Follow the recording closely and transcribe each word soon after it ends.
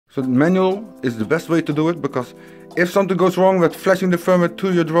So manual is the best way to do it, because if something goes wrong with flashing the firmware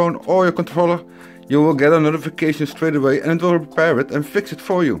to your drone or your controller, you will get a notification straight away and it will repair it and fix it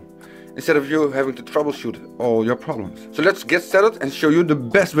for you, instead of you having to troubleshoot all your problems. So let's get started and show you the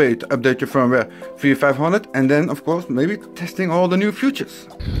best way to update your firmware V0500, and then of course maybe testing all the new features.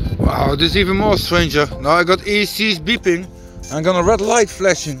 Wow, this is even more stranger. Now I got ECs beeping. I got a red light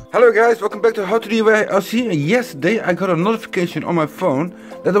flashing. Hello guys, welcome back to How to DIY RC. Yesterday I got a notification on my phone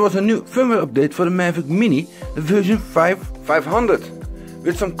that there was a new firmware update for the Mavic Mini, the version 500,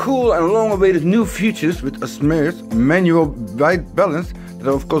 with some cool and long-awaited new features with a smart manual white balance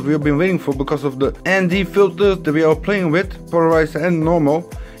that of course we have been waiting for because of the ND filters that we are playing with, polarized and normal.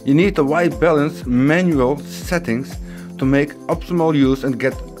 You need the white balance manual settings to make optimal use and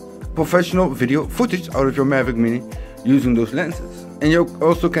get professional video footage out of your Mavic Mini using those lenses. And you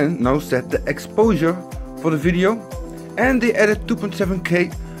also can now set the exposure for the video, and they added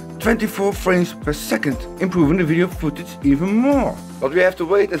 2.7K 24 frames per second, improving the video footage even more. But we have to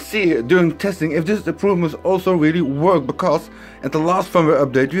wait and see during testing if these improvements also really work, because at the last firmware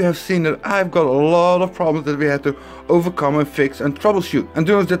update you have seen that I've got a lot of problems that we had to overcome and fix and troubleshoot. And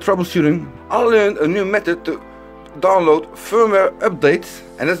during the troubleshooting I learned a new method to download firmware updates,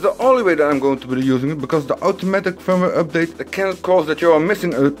 and that's the only way that I'm going to be using it, because the automatic firmware update can cause that you are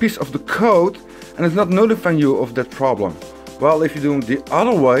missing a piece of the code and it's not notifying you of that problem. Well, if you do it the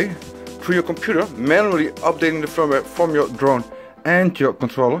other way, through your computer, manually updating the firmware from your drone and your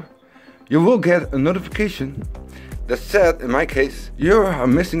controller, you will get a notification that said, in my case, you are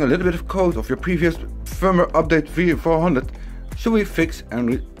missing a little bit of code of your previous firmware update V400. Should we fix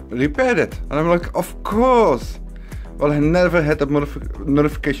and repair that? And I'm like, of course. Well, I never had that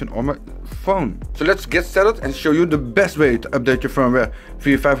notification on my phone. So let's get started and show you the best way to update your firmware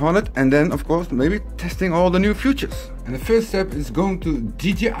V500, and then of course maybe testing all the new features. And the first step is going to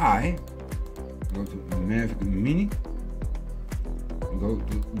DJI, go to Mavic Mini, go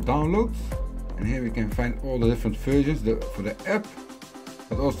to downloads, and here we can find all the different versions for the app,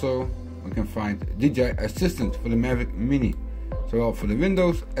 but also we can find DJI Assistant for the Mavic Mini, so for the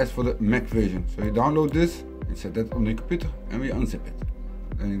Windows as for the Mac version. So you download this and set that on your computer and we unzip it.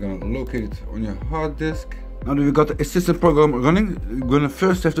 Then you're gonna locate it on your hard disk. Now that we got the assistant program running, you're gonna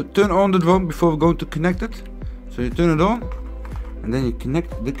first have to turn on the drone before we're going to connect it. So you turn it on and then you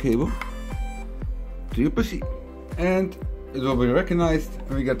connect the cable to your PC, and it will be recognized,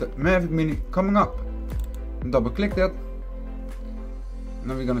 and we get the Mavic Mini coming up. And double click that.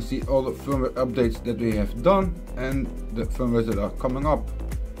 Now we're gonna see all the firmware updates that we have done and the firmwares that are coming up.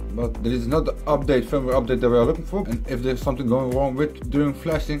 But this is not the firmware update that we are looking for, and if there's something going wrong with during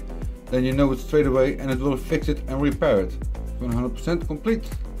flashing, then you know it straight away and it will fix it and repair it. 100% complete.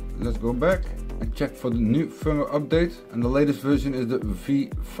 Let's go back and check for the new firmware update, and the latest version is the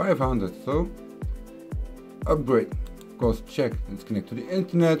V500. So upgrade, of course, check it's connected to the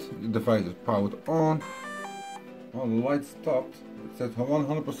internet, the device is powered on, all the lights stopped, it says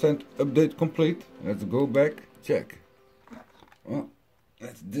 100% update complete. Let's go back, check. Well,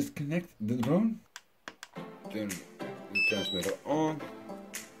 let's disconnect the drone, turn the transmitter on,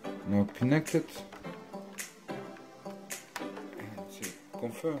 now connect it, and see,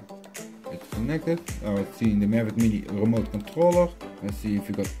 confirm. It's connected. Now let's see in the Mavic Mini remote controller, let's see if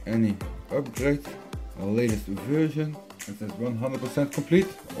we got any upgrades. The latest version, it says 100% complete,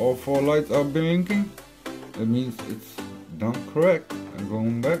 all 4 lights are blinking, that means it's done correct. I'm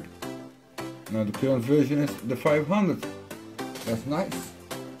going back. Now the current version is the 500. That's nice.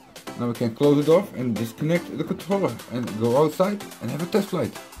 Now we can close it off and disconnect the controller and go outside and have a test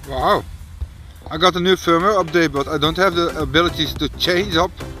flight. Wow, I got a new firmware update, but I don't have the abilities to change up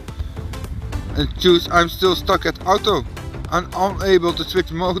and choose. I'm still stuck at auto. I'm unable to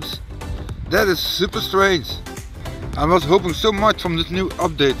switch modes. That is super strange. I was hoping so much from this new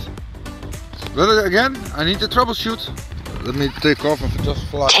update. But again, I need to troubleshoot. Let me take off and just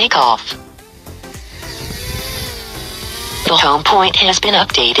fly. Take off. The home point has been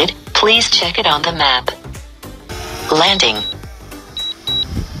updated. Please check it on the map. Landing.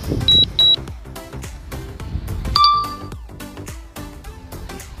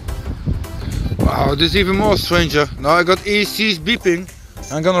 Wow, this is even more stranger. Now I got ECs beeping.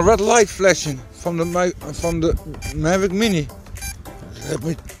 I got a red light flashing from the Mavic Mini. Let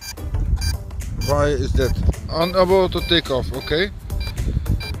me. Why is that? Unable to take off. Okay.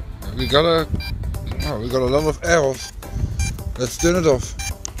 We got a lot of errors. Let's turn it off.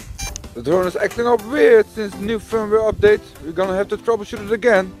 The drone is acting up weird since the new firmware update. We're gonna have to troubleshoot it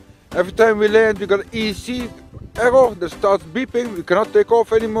again. Every time we land we got an EC error that starts beeping. We cannot take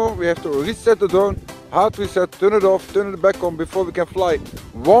off anymore. We have to reset the drone hard reset, turn it off, turn it back on before we can fly.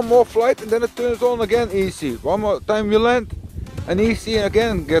 One more flight and then it turns on again easy. One more time we land and easy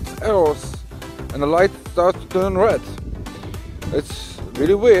again gets errors and the light starts to turn red. It's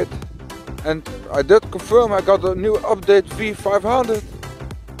really weird. And I did confirm I got a new update V500,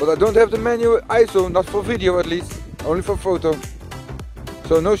 but I don't have the manual ISO, not for video at least, only for photo.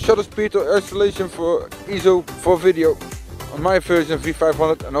 So no shutter speed or isolation for ISO for video on my version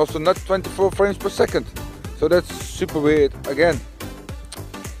V500, and also not 24 frames per second. So that's super weird again.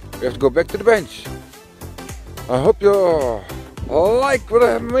 We have to go back to the bench. I hope you like what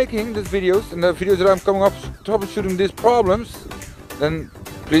I'm making, these videos, and the videos that I'm coming up troubleshooting these problems. Then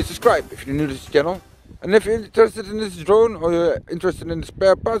please subscribe if you're new to this channel. And if you're interested in this drone, or you're interested in the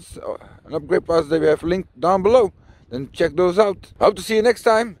spare parts and upgrade parts that we have linked down below, then check those out. Hope to see you next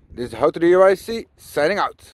time. This is How to DIY signing out.